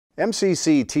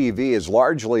MCC TV is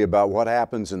largely about what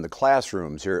happens in the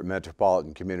classrooms here at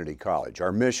Metropolitan Community College.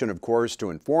 Our mission, of course, to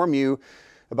inform you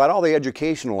about all the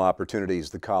educational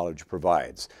opportunities the college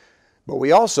provides. But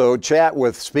we also chat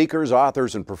with speakers,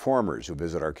 authors, and performers who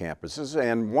visit our campuses.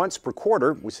 And once per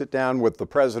quarter, we sit down with the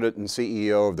president and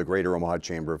CEO of the Greater Omaha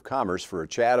Chamber of Commerce for a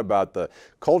chat about the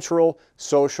cultural,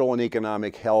 social, and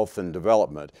economic health and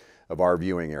development of our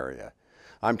viewing area.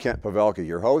 I'm Kent Pavelka,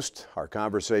 your host. Our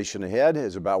conversation ahead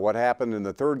is about what happened in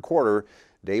the third quarter.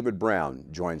 David Brown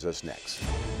joins us next.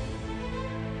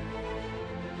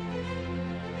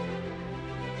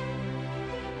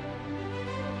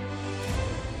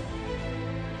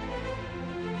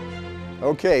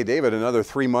 Okay, David, another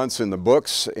 3 months in the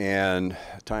books and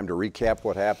time to recap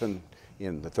what happened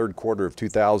in the third quarter of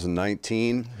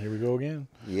 2019. Here we go again.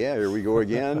 Yeah, here we go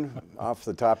again. Off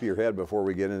the top of your head, before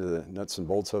we get into the nuts and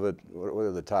bolts of it, what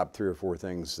are the top 3 or 4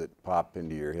 things that pop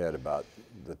into your head about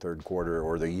the third quarter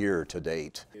or the year to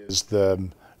date? Is the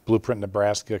Blueprint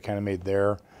Nebraska kind of made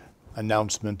their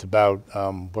announcement about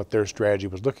what their strategy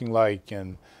was looking like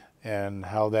and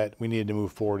how that we needed to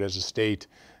move forward as a state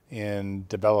in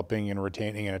developing and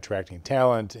retaining and attracting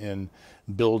talent, in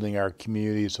building our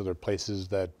communities so they're places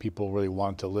that people really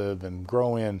want to live and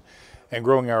grow in, and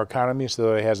growing our economy so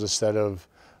that it has a set of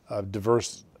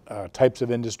diverse types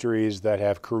of industries that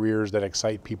have careers that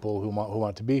excite people who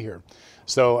want to be here.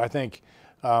 So I think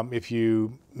if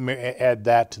you add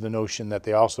that to the notion that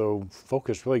they also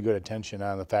focus really good attention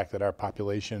on the fact that our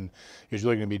population is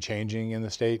really going to be changing in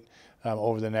the state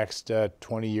over the next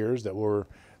 20 years, that we're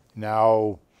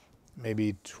now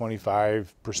maybe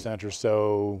 25% or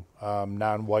so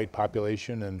non-white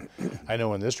population, and I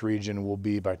know in this region will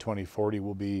be, by 2040,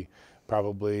 will be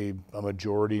probably a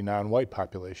majority non-white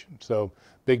population. So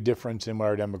big difference in what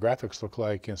our demographics look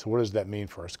like, and so what does that mean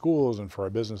for our schools and for our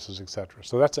businesses, et cetera.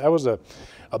 So that was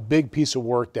a big piece of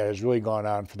work that has really gone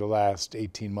on for the last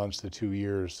 18 months to 2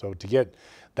 years. So to get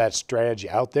that strategy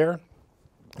out there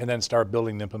and then start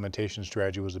building the implementation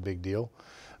strategy was a big deal.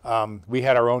 We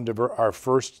had our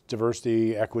first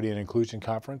diversity, equity, and inclusion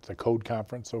conference, a code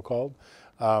conference, so-called.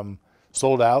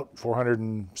 Sold out,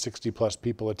 460 plus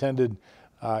people attended.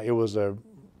 It was,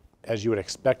 as you would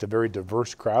expect, a very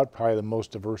diverse crowd, probably the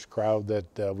most diverse crowd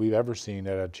that we've ever seen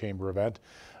at a chamber event.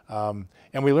 And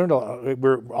we learned,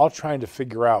 we're all trying to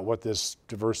figure out what this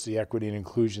diversity, equity, and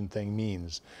inclusion thing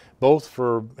means, both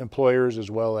for employers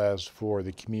as well as for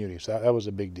the community. So that was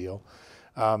a big deal.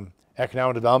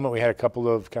 Economic development, we had a couple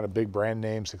of kind of big brand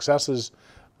name successes.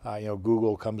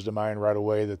 Google comes to mind right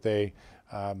away, that they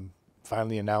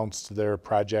finally announced their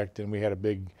project, and we had a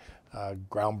big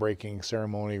groundbreaking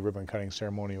ceremony, ribbon cutting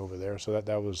ceremony over there. So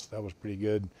that was pretty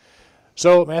good.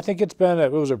 So I think it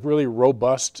was a really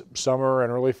robust summer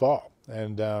and early fall,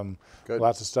 and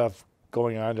lots of stuff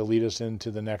going on to lead us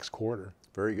into the next quarter.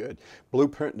 Very good.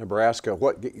 Blueprint Nebraska,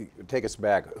 take us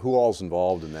back, who all's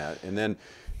involved in that? And then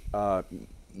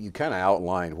you kind of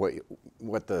outlined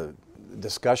what the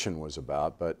discussion was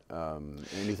about, but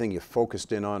anything you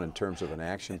focused in on in terms of an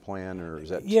action plan, or is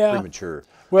that premature?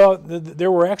 Well, there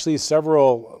were actually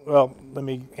several. Well, let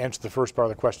me answer the first part of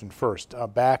the question first.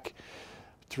 Back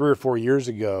 3 or 4 years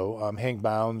ago, Hank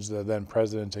Bounds, the then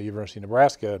president of University of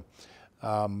Nebraska,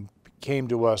 came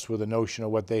to us with a notion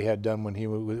of what they had done when he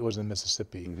was in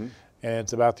Mississippi. Mm-hmm. And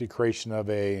it's about the creation of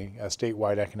a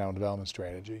statewide economic development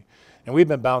strategy. And we've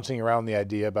been bouncing around the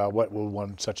idea about what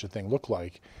will such a thing look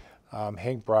like.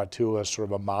 Hank brought to us sort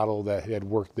of a model that had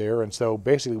worked there. And so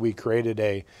basically we created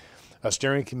a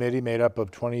steering committee made up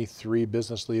of 23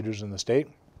 business leaders in the state,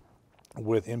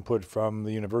 with input from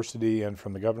the university and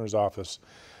from the governor's office,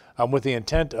 with the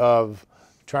intent of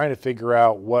trying to figure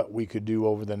out what we could do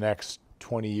over the next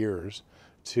 20 years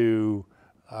to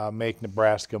make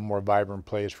Nebraska a more vibrant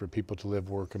place for people to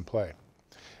live, work, and play.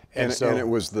 And it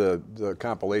was the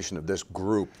compilation of this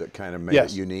group that kind of made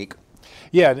it unique?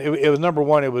 Yeah, it was, number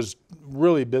one, it was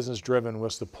really business-driven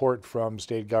with support from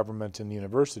state government and the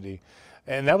university.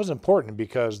 And that was important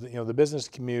because the business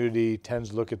community tends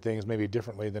to look at things maybe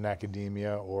differently than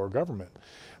academia or government.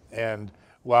 And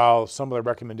while some of the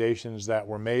recommendations that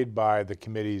were made by the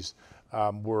committees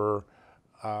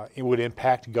it would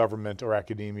impact government or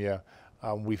academia,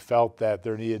 we felt that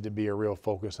there needed to be a real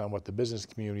focus on what the business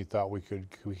community thought we could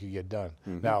get done.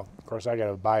 Mm-hmm. Now, of course, I got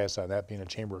a bias on that, being a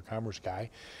Chamber of Commerce guy.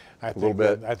 I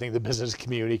think the business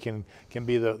community can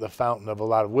be the fountain of a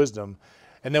lot of wisdom.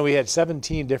 And then we had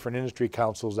 17 different industry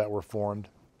councils that were formed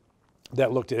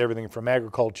that looked at everything from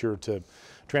agriculture to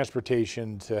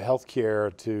transportation to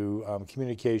healthcare to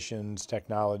communications,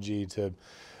 technology to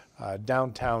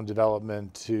downtown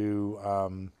development to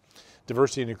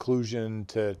diversity and inclusion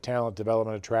to talent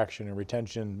development, attraction, and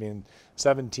retention. I mean,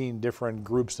 17 different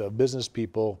groups of business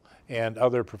people and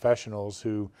other professionals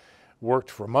who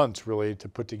worked for months really to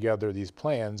put together these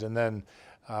plans. And then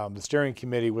the steering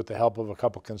committee, with the help of a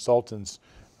couple consultants,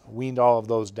 weaned all of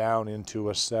those down into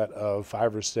a set of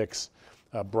 5 or 6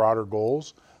 broader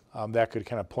goals that could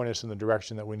kind of point us in the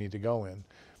direction that we need to go in.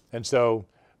 And so,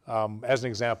 as an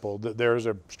example, there's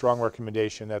a strong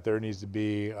recommendation that there needs to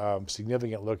be a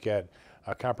significant look at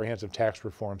a comprehensive tax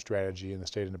reform strategy in the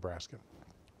state of Nebraska.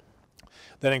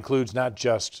 That includes not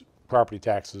just property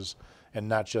taxes and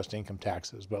not just income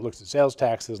taxes, but looks at sales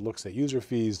taxes, looks at user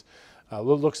fees,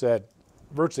 looks at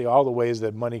virtually all the ways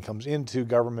that money comes into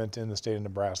government in the state of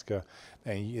Nebraska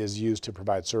and is used to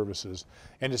provide services,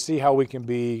 and to see how we can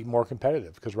be more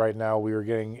competitive, because right now we are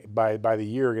getting, by the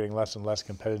year, getting less and less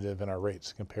competitive in our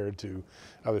rates compared to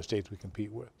other states we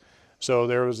compete with. So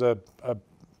there was a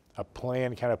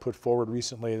plan kind of put forward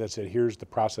recently that said, here's the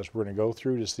process we're going to go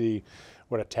through to see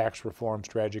what a tax reform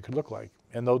strategy could look like.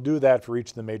 And they'll do that for each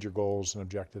of the major goals and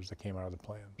objectives that came out of the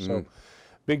plan. So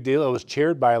big deal. It was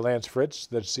chaired by Lance Fritz,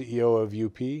 the CEO of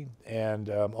UP, and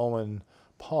Owen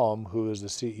Palm, who is the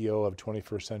CEO of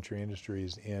 21st Century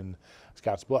Industries in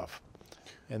Scottsbluff.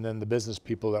 And then the business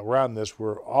people that were on this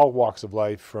were all walks of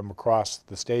life from across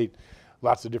the state,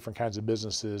 lots of different kinds of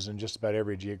businesses in just about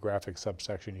every geographic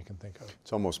subsection you can think of.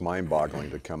 It's almost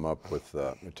mind-boggling to come up with,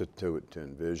 to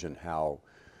envision how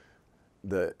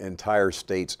the entire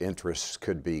state's interests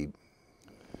could be,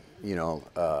 you know,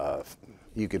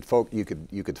 you could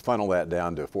funnel that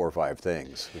down to 4 or 5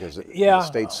 things, because the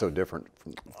state's so different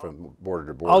from border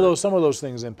to border. Although some of those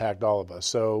things impact all of us.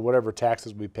 So whatever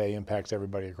taxes we pay impacts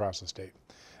everybody across the state.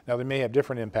 Now they may have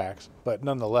different impacts, but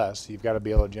nonetheless, you've got to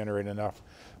be able to generate enough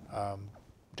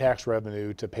tax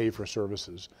revenue to pay for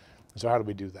services. So how do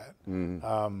we do that?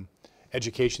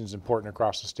 Education is important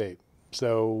across the state.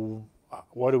 So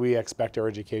what do we expect our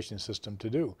education system to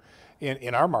do?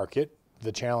 In our market,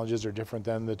 the challenges are different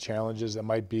than the challenges that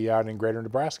might be out in greater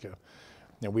Nebraska.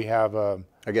 And we have I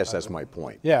guess that's my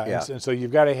point. Yeah. And so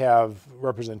you've got to have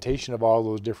representation of all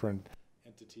those different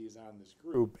entities on this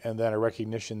group, and then a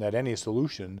recognition that any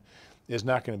solution is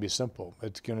not going to be simple.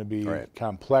 It's going to be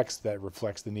complex that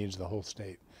reflects the needs of the whole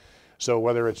state. So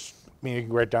whether it's, I mean, you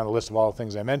can write down the list of all the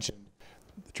things I mentioned.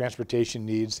 The transportation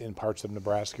needs in parts of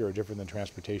Nebraska are different than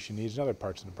transportation needs in other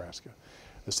parts of Nebraska.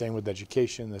 The same with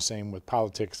education, the same with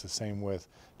politics, the same with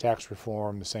tax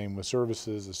reform, the same with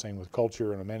services, the same with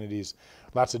culture and amenities,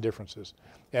 lots of differences.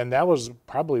 And that was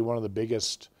probably one of the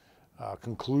biggest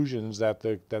conclusions that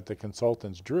the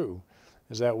consultants drew,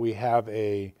 is that we have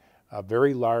a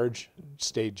very large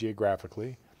state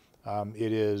geographically.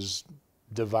 It is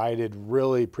divided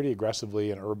really pretty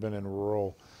aggressively in urban and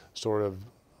rural sort of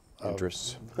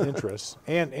interests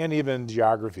and even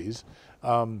geographies.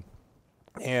 It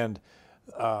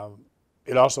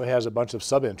also has a bunch of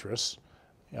sub-interests,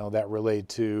 you know, that relate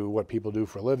to what people do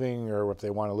for a living, or if they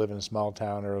want to live in a small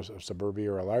town or a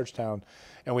suburbia or a large town.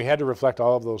 And we had to reflect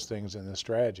all of those things in this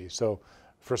strategy. So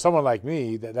for someone like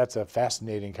me, that's a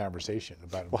fascinating conversation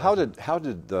about. Well, how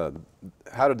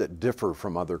did it differ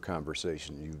from other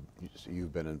conversations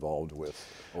you've been involved with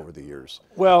over the years?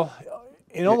 Well,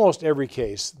 in almost every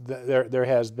case, there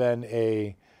has been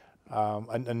a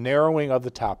narrowing of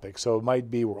the topic. So it might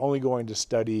be we're only going to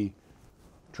study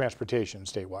transportation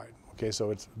statewide. Okay,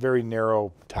 so it's a very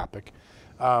narrow topic.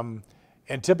 And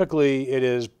typically it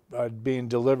is being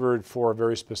delivered for a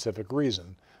very specific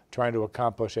reason, trying to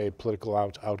accomplish a political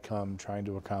outcome, trying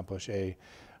to accomplish a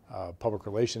public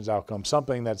relations outcome,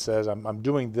 something that says I'm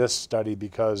doing this study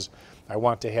because I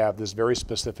want to have this very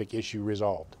specific issue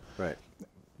resolved. Right.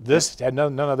 This had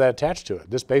none of that attached to it.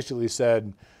 This basically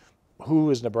said, who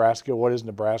is Nebraska? What is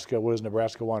Nebraska? What does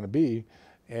Nebraska want to be?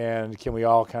 And can we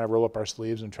all kind of roll up our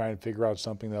sleeves and try and figure out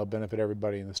something that'll benefit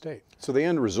everybody in the state? So the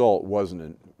end result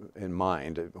wasn't in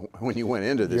mind when you went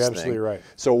into this You're absolutely right.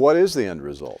 So what is the end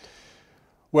result?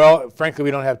 Well, frankly,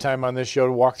 we don't have time on this show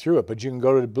to walk through it, but you can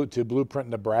go to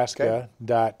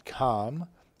blueprintnebraska.com,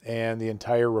 and the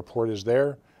entire report is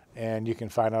there. And you can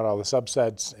find out all the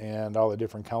subsets and all the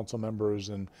different council members,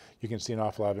 and you can see an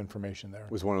awful lot of information there.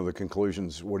 Was one of the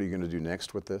conclusions, what are you going to do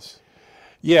next with this?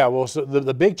 Yeah, well, so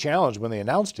the big challenge when they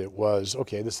announced it was,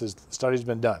 okay, the study's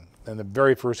been done. And the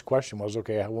very first question was,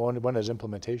 okay, when does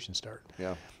implementation start?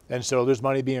 Yeah. And so there's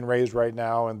money being raised right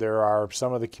now, and there are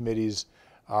some of the committees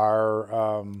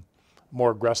are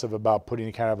more aggressive about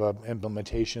putting kind of an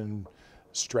implementation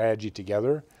strategy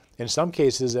together. In some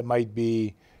cases, it might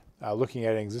be looking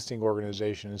at an existing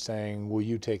organization and saying, will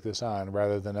you take this on,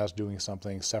 rather than us doing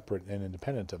something separate and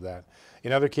independent of that.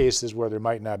 In other cases where there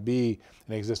might not be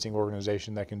an existing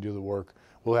organization that can do the work,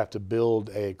 we'll have to build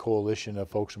a coalition of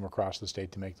folks from across the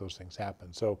state to make those things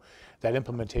happen. So that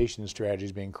implementation strategy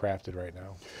is being crafted right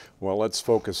now. Well, let's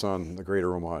focus on the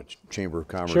Greater Omaha Chamber of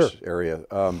Commerce Sure. area.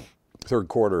 Third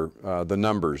quarter, the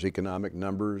numbers, economic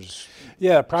numbers.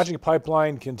 Yeah, project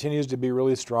pipeline continues to be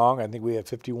really strong. I think we have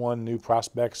 51 new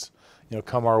prospects,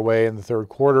 come our way in the third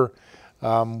quarter.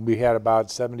 We had about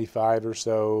 75 or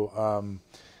so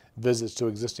visits to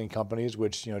existing companies,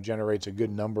 which generates a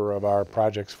good number of our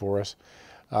projects for us.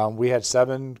 We had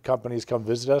 7 companies come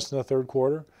visit us in the third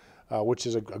quarter, which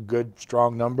is a good,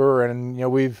 strong number. And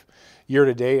we've year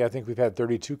to date, I think we've had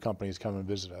 32 companies come and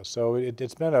visit us. So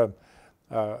it's been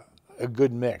a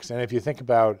good mix. And if you think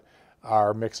about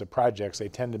our mix of projects, they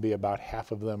tend to be about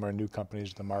half of them are new companies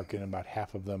to the market and about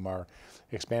half of them are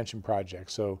expansion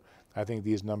projects. So I think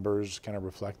these numbers kind of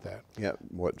reflect that. Yeah,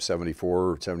 what,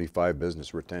 74, 75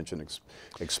 business retention,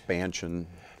 expansion?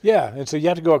 Yeah, and so you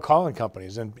have to go out calling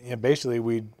companies. And basically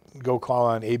we go call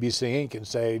on ABC Inc. and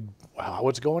say, wow,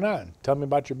 what's going on? Tell me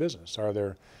about your business. Are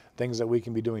there things that we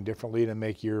can be doing differently to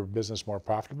make your business more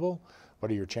profitable? What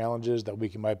are your challenges that we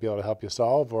might be able to help you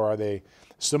solve? Or are they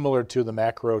similar to the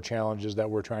macro challenges that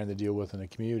we're trying to deal with in the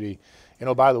community? And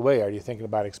oh, by the way, are you thinking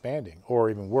about expanding?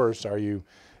 Or even worse, do you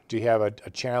have a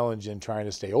challenge in trying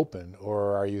to stay open?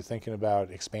 Or are you thinking about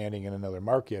expanding in another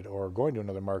market or going to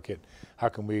another market? How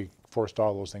can we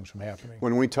forestall those things from happening?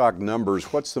 When we talk numbers,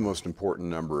 what's the most important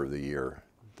number of the year?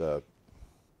 The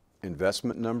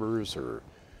investment numbers, or?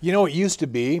 It used to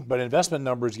be, but investment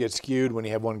numbers get skewed when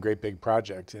you have one great big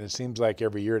project. And it seems like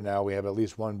every year now we have at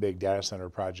least one big data center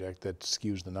project that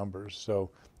skews the numbers.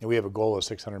 So we have a goal of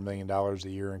 $600 million a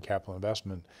year in capital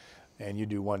investment. And you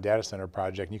do one data center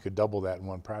project, and you could double that in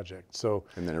one project. So,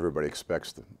 and then everybody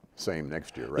expects the same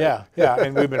next year, right? Yeah.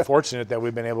 And we've been fortunate that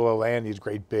we've been able to land these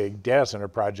great big data center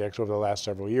projects over the last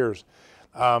several years.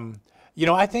 I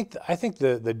think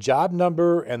the job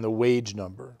number and the wage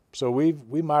number. So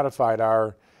we modified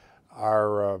our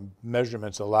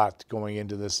measurements a lot going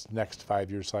into this next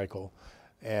 5-year cycle,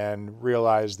 and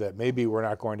realized that maybe we're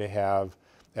not going to have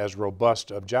as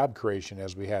robust of job creation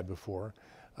as we had before.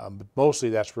 But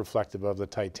mostly that's reflective of the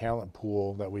tight talent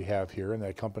pool that we have here, and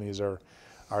that companies are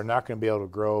not going to be able to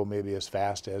grow maybe as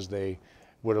fast as they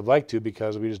would have liked to,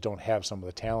 because we just don't have some of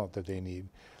the talent that they need.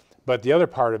 But the other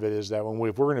part of it is that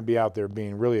if we're going to be out there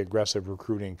being really aggressive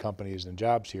recruiting companies and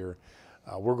jobs here,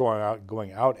 we're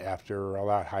going out after a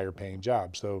lot higher paying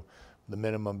jobs. So the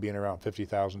minimum being around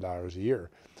 $50,000 a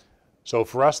year. So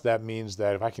for us, that means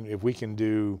that if we can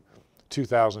do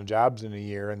 2,000 jobs in a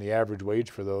year and the average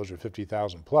wage for those are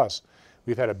 50,000 plus,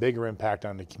 we've had a bigger impact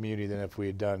on the community than if we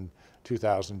had done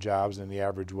 2,000 jobs and the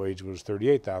average wage was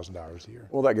 $38,000 a year.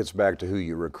 Well, that gets back to who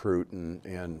you recruit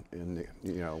and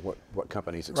what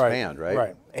companies expand, right?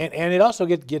 Right. And it also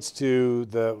gets to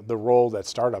the role that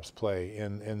startups play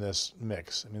in this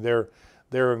mix. I mean,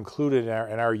 they're included in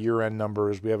our year-end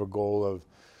numbers. We have a goal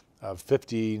of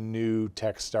 50 new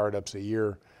tech startups a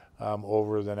year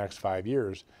over the next 5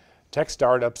 years. Tech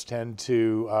startups tend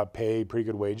to pay pretty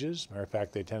good wages. Matter of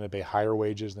fact, they tend to pay higher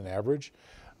wages than average.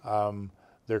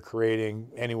 They're creating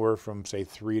anywhere from, say,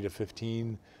 3 to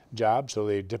 15 jobs, so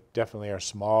they definitely are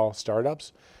small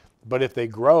startups. But if they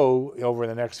grow over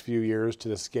the next few years to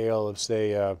the scale of,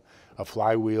 say, a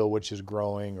Flywheel, which is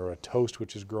growing, or a Toast,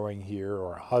 which is growing here,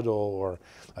 or a Huddle, or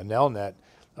a Nelnet,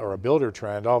 or a Builder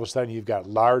Trend, all of a sudden you've got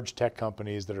large tech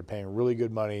companies that are paying really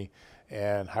good money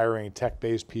and hiring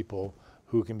tech-based people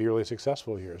who can be really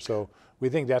successful here. So we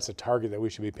think that's a target that we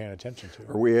should be paying attention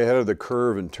to. Are we ahead of the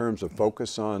curve in terms of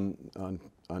focus on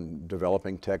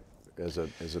developing tech as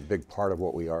a big part of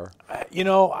what we are?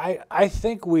 I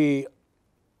think we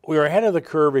are ahead of the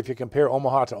curve if you compare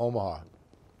Omaha to Omaha.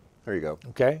 There you go.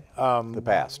 Okay. The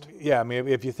past. Yeah, I mean,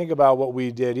 if you think about what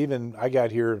we did, even I got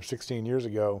here 16 years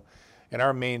ago, and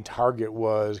our main target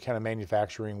was kind of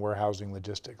manufacturing, warehousing,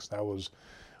 logistics. That was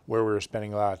where we were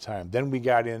spending a lot of time. Then we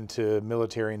got into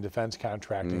military and defense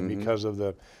contracting because of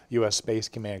the U.S. Space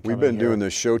Command coming We've been here. doing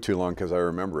this show too long, because I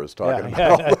remember us talking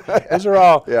about Those are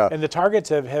all, yeah. And the targets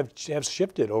have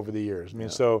shifted over the years. I mean,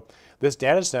 so this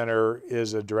data center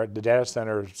is the data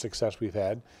center success we've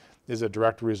had is a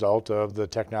direct result of the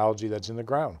technology that's in the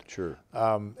ground. Sure.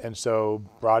 And so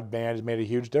broadband has made a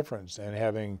huge difference, and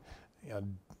having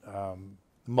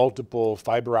multiple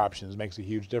fiber options makes a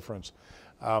huge difference.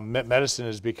 Medicine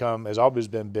has always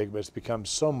been big, but it's become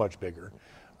so much bigger.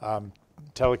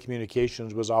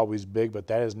 telecommunications was always big, but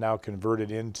that is now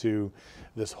converted into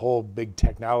this whole big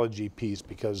technology piece,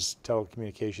 because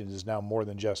telecommunications is now more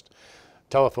than just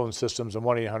telephone systems and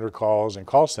 1-800 calls and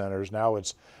call centers. Now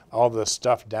it's all the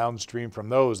stuff downstream from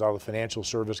those, all the financial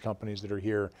service companies that are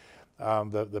here,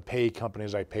 the pay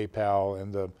companies like PayPal,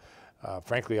 and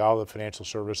frankly, all the financial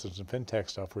services and fintech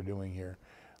stuff we're doing here.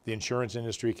 The insurance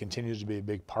industry continues to be a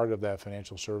big part of that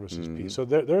financial services piece. So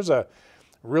there's a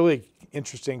really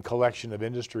interesting collection of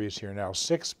industries here now,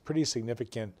 6 pretty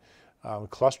significant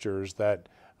clusters that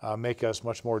make us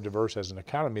much more diverse as an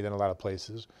economy than a lot of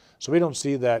places. So we don't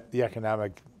see that the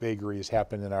economic vagaries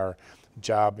happen in our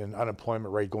job and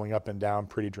unemployment rate going up and down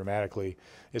pretty dramatically.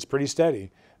 It's pretty steady,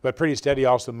 but pretty steady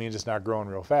also means it's not growing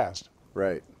real fast.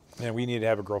 Right. And we need to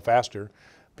have it grow faster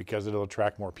because it'll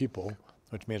attract more people,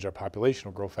 which means our population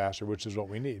will grow faster, which is what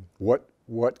we need. What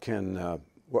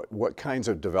kinds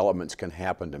of developments can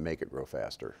happen to make it grow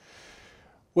faster?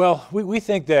 Well, we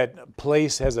think that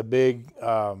place has a big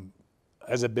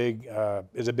is a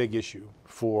big issue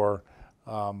for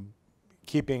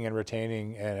keeping and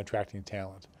retaining and attracting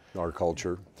talent. Our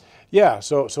culture. Yeah,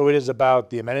 so it is about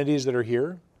the amenities that are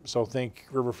here. So think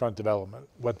riverfront development,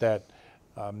 what that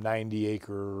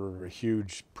 90-acre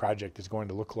huge project is going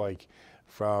to look like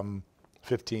from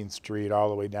 15th Street all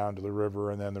the way down to the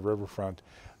river and then the riverfront.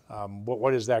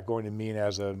 What is that going to mean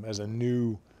as a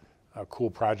new cool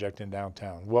project in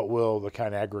downtown? What will the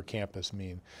kind of agri-campus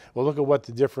mean? Well, look at what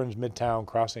the difference Midtown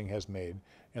Crossing has made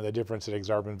and the difference that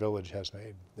Exarban Village has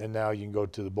made. And now you can go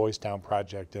to the Boys Town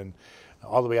project and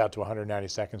all the way out to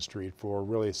 192nd Street for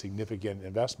really a significant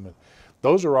investment.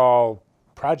 Those are all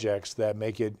projects that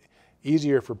make it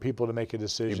easier for people to make a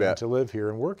decision to live here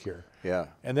and work here. Yeah.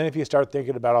 And then if you start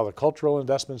thinking about all the cultural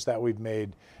investments that we've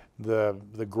made,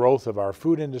 the growth of our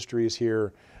food industries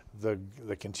here, the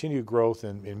continued growth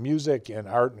in music and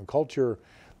art and culture,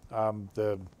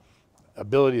 the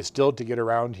ability still to get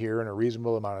around here in a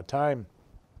reasonable amount of time,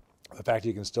 the fact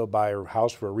you can still buy a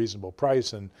house for a reasonable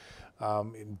price and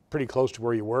pretty close to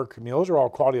where you work. I mean, those are all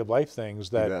quality of life things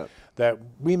that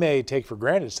we may take for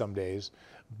granted some days,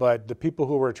 but the people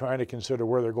who are trying to consider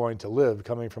where they're going to live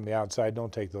coming from the outside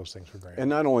don't take those things for granted. And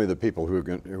not only the people who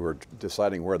are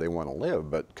deciding where they want to live,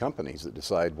 but companies that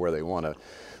decide where they want to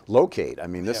locate. I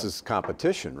mean, this is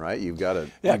competition, right? You've got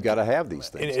to have these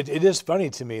things. And it is funny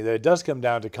to me that it does come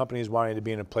down to companies wanting to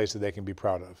be in a place that they can be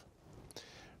proud of.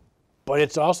 But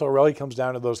it's also really comes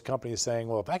down to those companies saying,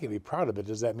 well, if I can be proud of it,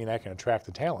 does that mean I can attract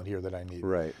the talent here that I need?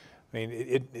 Right. I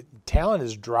mean, talent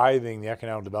is driving the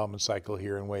economic development cycle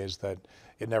here in ways that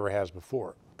it never has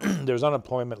before. There's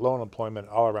unemployment, low unemployment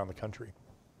all around the country.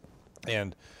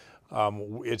 And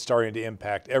it's starting to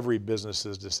impact every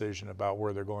business's decision about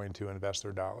where they're going to invest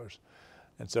their dollars.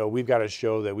 And so we've got to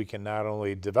show that we can not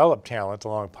only develop talent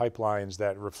along pipelines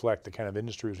that reflect the kind of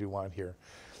industries we want here,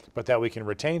 but that we can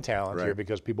retain talent here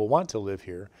because people want to live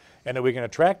here, and that we can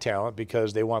attract talent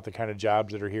because they want the kind of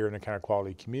jobs that are here in the kind of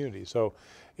quality community. So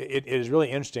it is really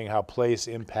interesting how place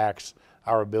impacts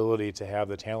our ability to have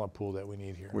the talent pool that we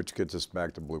need here. Which gets us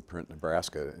back to Blueprint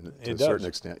Nebraska to a does. certain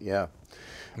extent. Yeah.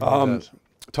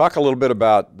 Talk a little bit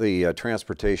about the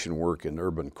transportation work in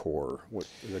urban core,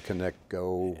 the Connect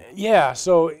Go. Yeah,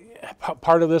 so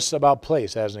part of this about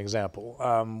place as an example.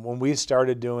 When we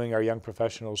started doing our young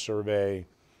professionals survey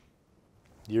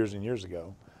years and years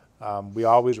ago, we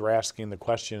always were asking the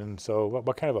question, so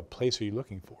what kind of a place are you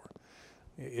looking for?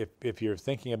 If you're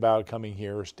thinking about coming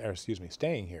here, or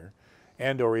staying here,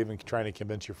 and or even trying to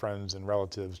convince your friends and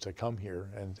relatives to come here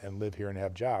and live here and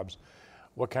have jobs,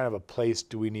 what kind of a place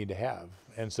do we need to have?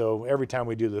 And so every time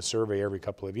we do the survey every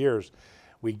couple of years,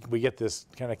 we get this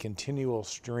kind of continual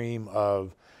stream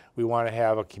of, we want to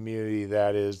have a community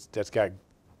that's got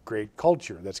great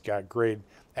culture, that's got great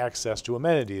access to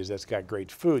amenities, that's got great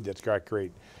food, that's got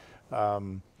great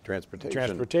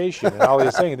transportation and all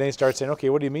these things. And then you start saying, okay,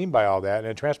 what do you mean by all that?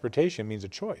 And transportation means a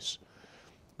choice.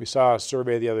 We saw a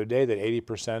survey the other day that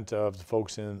 80% of the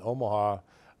folks in Omaha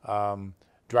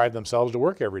drive themselves to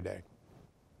work every day.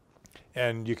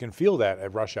 And you can feel that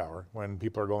at rush hour when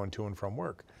people are going to and from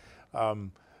work.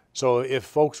 So if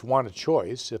folks want a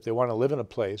choice, if they want to live in a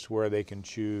place where they can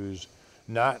choose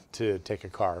not to take a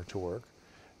car to work,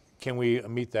 can we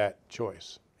meet that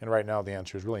choice? And right now the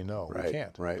answer is really no, we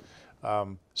can't. Right.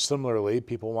 Similarly,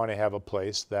 people want to have a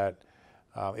place that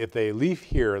if they leave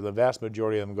here, the vast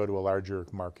majority of them go to a larger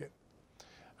market.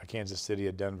 A Kansas City,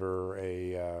 a Denver,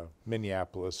 a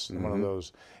Minneapolis, one of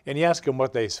those. And you ask them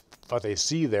what they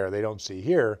see there, they don't see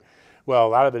here. Well, a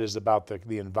lot of it is about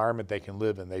the environment they can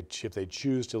live in. If they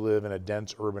choose to live in a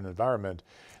dense urban environment,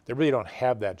 they really don't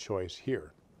have that choice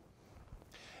here.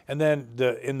 And then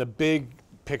in the big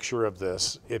picture of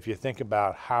this, if you think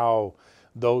about how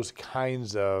those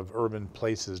kinds of urban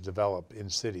places develop in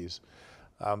cities,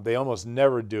 they almost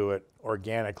never do it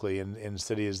organically in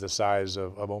cities the size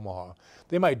of Omaha.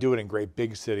 They might do it in great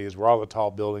big cities where all the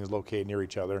tall buildings locate near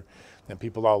each other and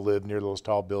people all live near those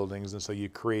tall buildings, and so you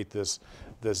create this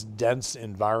dense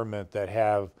environment that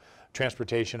have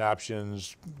transportation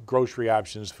options, grocery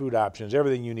options, food options,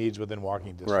 everything you need is within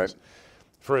walking distance. Right.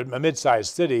 For a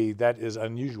mid-sized city, that is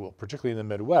unusual, particularly in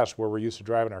the Midwest where we're used to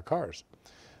driving our cars.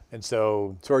 And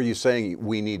so are you saying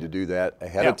we need to do that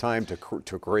ahead of time to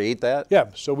create that? Yeah,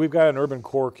 so we've got an urban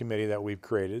core committee that we've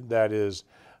created that is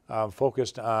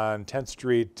focused on 10th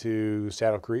Street to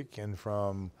Saddle Creek and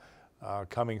from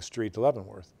Cummings Street to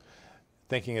Leavenworth,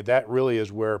 thinking that really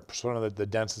is where some of the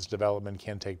densest development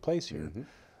can take place here. Mm-hmm.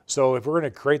 So if we're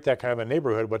going to create that kind of a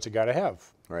neighborhood, what's it got to have?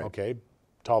 Right. Okay,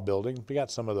 tall buildings, we got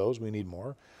some of those, we need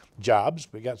more. Jobs,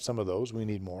 we got some of those, we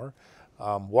need more.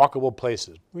 Walkable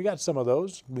places, we got some of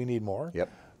those, we need more.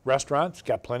 Yep. Restaurants,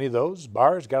 got plenty of those.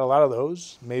 Bars, got a lot of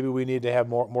those. Maybe we need to have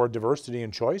more diversity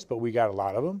and choice, but we got a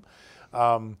lot of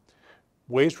them.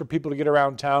 Ways for people to get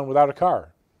around town without a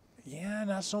car. Yeah,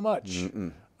 not so much. If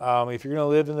you're going to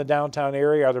live in the downtown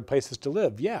area, are there places to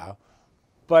live? Yeah,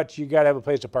 but you got to have a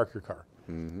place to park your car.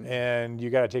 Mm-hmm. And you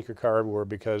got to take your car everywhere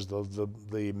because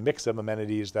the mix of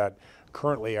amenities that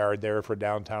currently are there for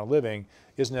downtown living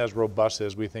isn't as robust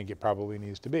as we think it probably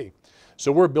needs to be.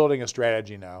 So we're building a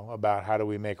strategy now about how do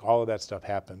we make all of that stuff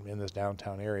happen in this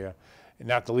downtown area, and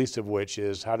not the least of which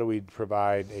is how do we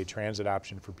provide a transit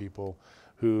option for people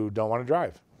who don't want to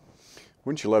drive.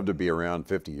 Wouldn't you love to be around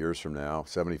 50 years from now,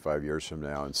 75 years from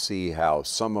now, and see how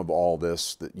some of all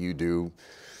this that you do,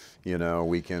 you know,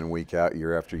 week in and week out,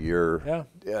 year after year,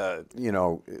 you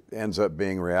know, it ends up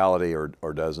being reality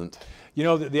or doesn't? You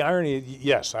know, the irony,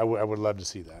 yes, I would love to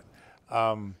see that.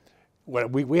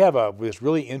 We have this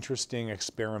really interesting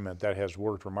experiment that has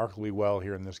worked remarkably well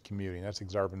here in this community, and that's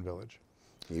Exarban Village.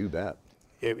 You bet.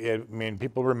 I mean,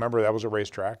 people remember that was a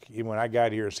racetrack. Even when I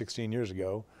got here 16 years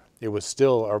ago, it was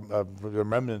still the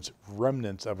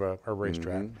remnants of a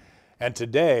racetrack. Mm-hmm. And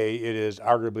today, it is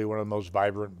arguably one of the most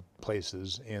vibrant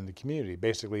places in the community,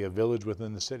 basically a village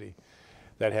within the city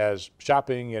that has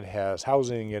shopping, it has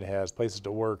housing, it has places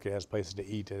to work, it has places to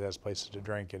eat, it has places to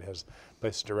drink, it has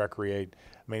places to recreate.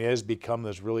 I mean, it has become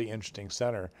this really interesting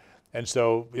center. And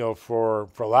so, you know, for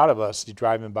a lot of us,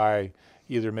 driving by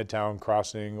either Midtown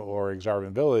Crossing or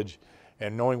Exarban Village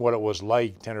and knowing what it was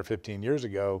like 10 or 15 years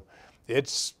ago,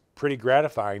 it's pretty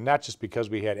gratifying, not just because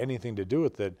we had anything to do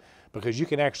with it, because you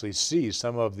can actually see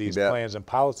some of these plans and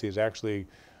policies actually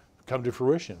come to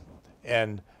fruition.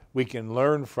 And we can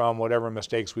learn from whatever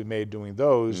mistakes we made doing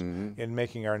those in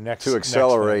making our next to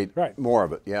accelerate more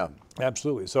of it. Yeah,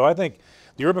 absolutely. So I think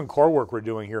the urban core work we're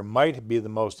doing here might be the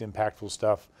most impactful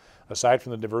stuff, aside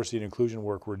from the diversity and inclusion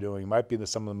work we're doing, might be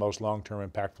some of the most long-term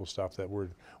impactful stuff that we're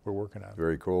working on.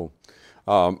 Very cool.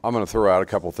 I'm going to throw out a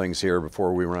couple things here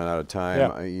before we run out of time.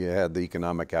 Yeah. You had the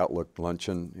Economic Outlook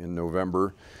Luncheon in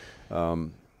November.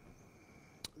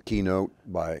 Keynote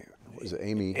by, was it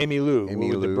Amy Lou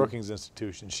with the Brookings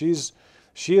Institution.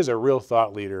 She is a real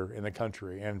thought leader in the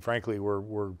country, and frankly,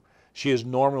 she is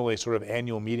normally sort of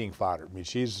annual meeting fodder. I mean,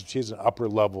 she's an upper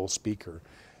level speaker,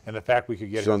 and the fact we could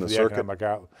get her to the Economic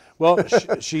Outlook. Well,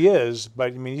 she is,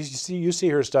 but I mean, you see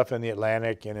her stuff in the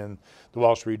Atlantic and in the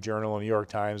Wall Street Journal and New York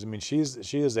Times. I mean, she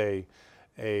is an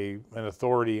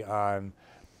authority on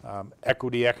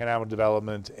equity, economic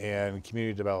development, and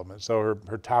community development. So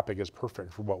her topic is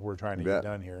perfect for what we're trying to get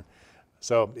done here.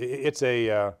 So it's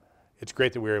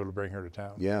great that we were able to bring her to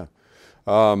town. Yeah.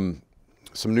 Some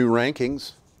new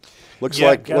rankings. Looks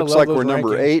like we're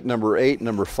number 8, number 8,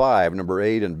 number 5. Number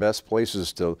 8 in best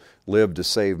places to live to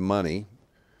save money.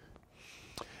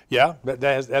 Yeah,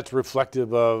 that's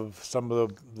reflective of some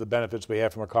of the benefits we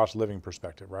have from a cost of living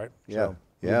perspective, right? Yeah, so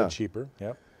a little bit cheaper.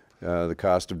 Yep. The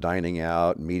cost of dining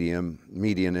out, median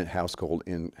household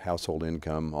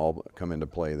income all come into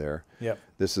play there. Yep.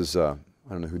 This is I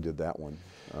don't know who did that one.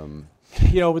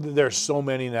 You know, there's so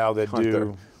many now that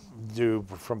do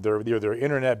from either they're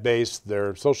internet based,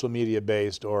 they're social media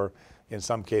based, or in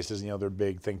some cases, you know, they're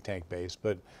big think tank based.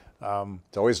 But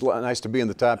it's always nice to be in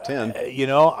the top 10. You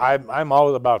know, I'm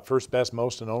all about first, best,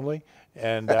 most, and only.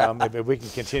 And if we can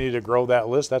continue to grow that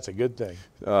list, that's a good thing.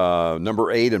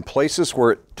 Number 8, in places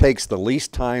where it takes the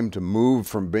least time to move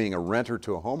from being a renter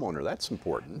to a homeowner. That's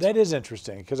important. That is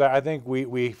interesting, because I think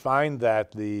we find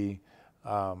that the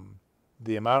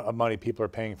amount of money people are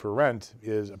paying for rent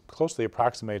is closely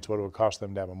approximates what it would cost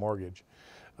them to have a mortgage.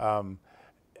 Now,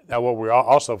 what we're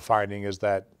also finding is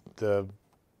that the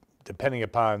depending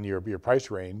upon your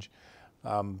price range,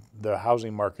 the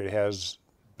housing market has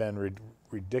been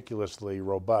ridiculously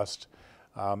robust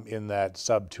in that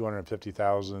sub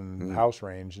 250,000 house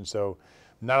range, and so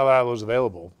not a lot of those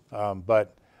available.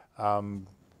 But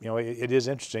you know, it is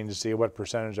interesting to see what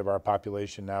percentage of our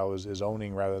population now is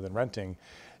owning rather than renting.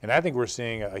 And I think we're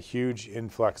seeing a huge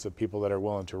influx of people that are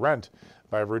willing to rent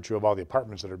by virtue of all the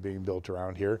apartments that are being built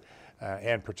around here.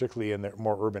 And particularly in the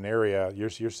more urban area,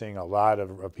 you're seeing a lot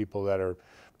of people that are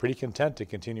pretty content to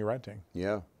continue renting.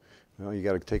 Yeah. Well, you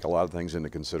got to take a lot of things into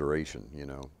consideration, you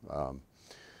know.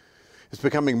 It's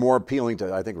becoming more appealing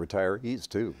to, I think, retirees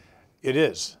too. It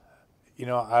is. You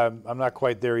know, I'm not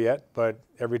quite there yet, but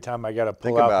every time I got to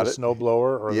pull out the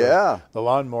snowblower or the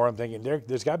lawnmower, I'm thinking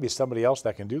there's got to be somebody else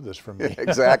that can do this for me.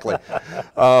 Exactly.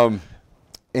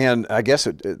 And I guess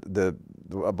the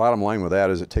bottom line with that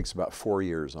is it takes about 4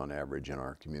 years on average in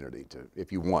our community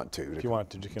if you want to convert,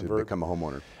 to become a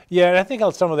homeowner. Yeah, and I think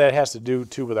some of that has to do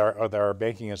too with our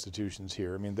banking institutions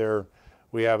here. I mean,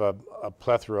 we have a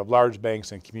plethora of large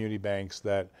banks and community banks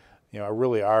that, you know,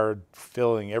 really are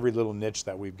filling every little niche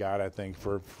that we've got, I think,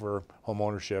 for home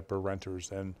ownership or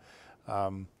renters. And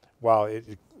while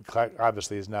it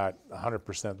obviously is not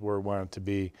 100% where we want it to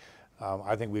be,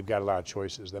 I think we've got a lot of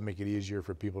choices that make it easier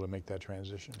for people to make that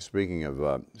transition. Speaking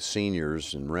of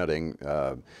seniors and renting,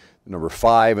 number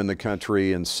 5 in the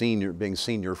country and being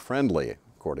senior friendly,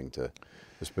 according to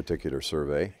this particular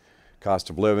survey. Cost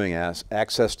of living,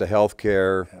 access to health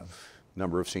care,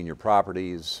 number of senior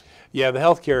properties. Yeah, the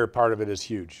healthcare part of it is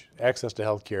huge. Access to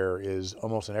healthcare is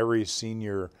almost in every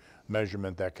senior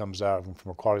measurement that comes out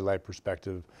from a quality of life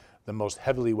perspective. The most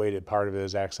heavily weighted part of it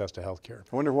is access to healthcare.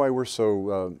 I wonder why we're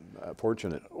so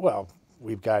fortunate. Well,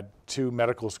 we've got 2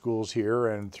 medical schools here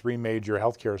and 3 major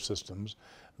healthcare systems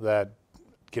that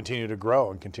continue to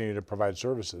grow and continue to provide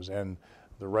services, and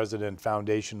the resident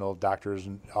foundational doctors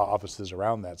and offices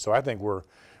around that. So I think we're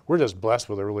just blessed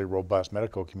with a really robust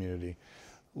medical community.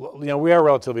 You know, we are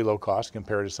relatively low cost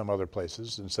compared to some other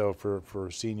places, and so for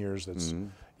seniors, that's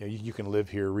you know, you can live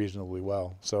here reasonably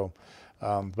well. So,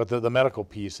 but the medical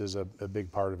piece is a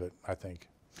big part of it, I think.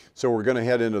 So we're going to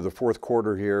head into the 4th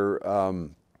quarter here.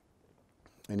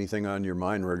 Anything on your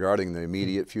mind regarding the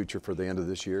immediate future for the end of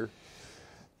this year?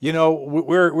 You know,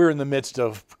 we're in the midst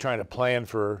of trying to plan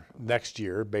for next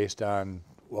year based on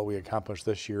what we accomplished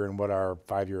this year and what our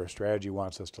 5-year strategy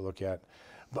wants us to look at.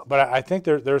 But I think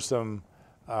there's some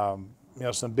you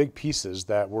know, some big pieces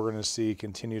that we're going to see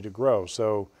continue to grow.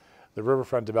 So the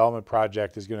Riverfront Development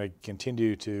Project is going to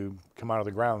continue to come out of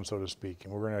the ground, so to speak,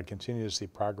 and we're going to continue to see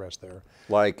progress there.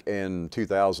 Like in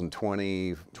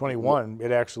 2020? 21,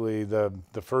 it actually, the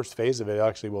first phase of it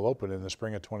actually will open in the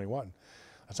spring of 21.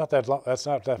 That's not that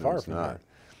far from here.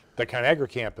 The Conagra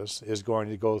campus is going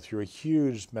to go through a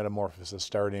huge metamorphosis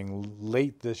starting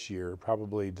late this year,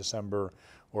 probably December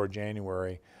or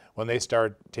January, when they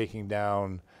start taking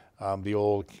down the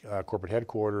old corporate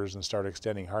headquarters and start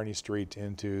extending Harney Street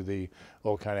into the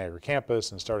old Conagra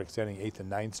campus and start extending 8th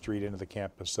and 9th Street into the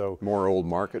campus. So more old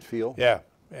market feel? Yeah,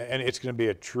 and it's going to be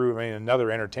a true, I mean,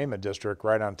 another entertainment district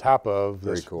right on top of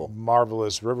this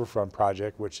marvelous riverfront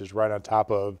project, which is right on top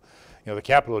of, you know, the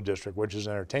Capitol District, which is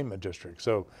an entertainment district.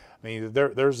 So, I mean,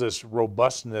 there's this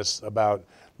robustness about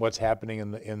what's happening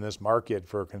in this market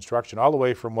for construction, all the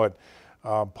way from what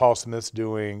Paul Smith's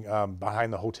doing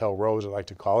behind the Hotel Row, as I like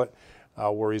to call it,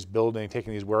 where he's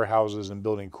taking these warehouses and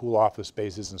building cool office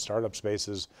spaces and startup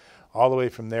spaces, all the way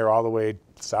from there, all the way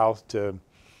south to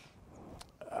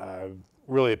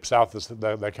really south of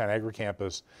the Conagra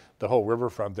campus. The whole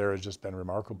riverfront there has just been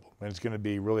remarkable, and it's going to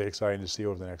be really exciting to see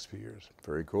over the next few years.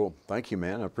 Very cool. Thank you,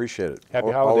 man. I appreciate it. Happy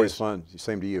holidays. Always fun.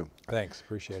 Same to you. Thanks.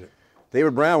 Appreciate it.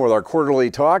 David Brown with our quarterly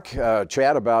talk,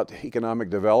 chat about economic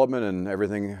development and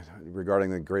everything regarding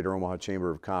the Greater Omaha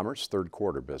Chamber of Commerce, 3rd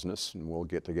quarter business, and we'll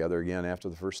get together again after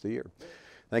the first of the year.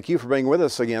 Thank you for being with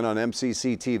us again on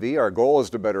MCC TV. Our goal is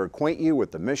to better acquaint you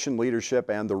with the mission, leadership,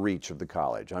 and the reach of the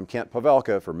college. I'm Kent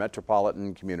Pavelka for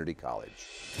Metropolitan Community College.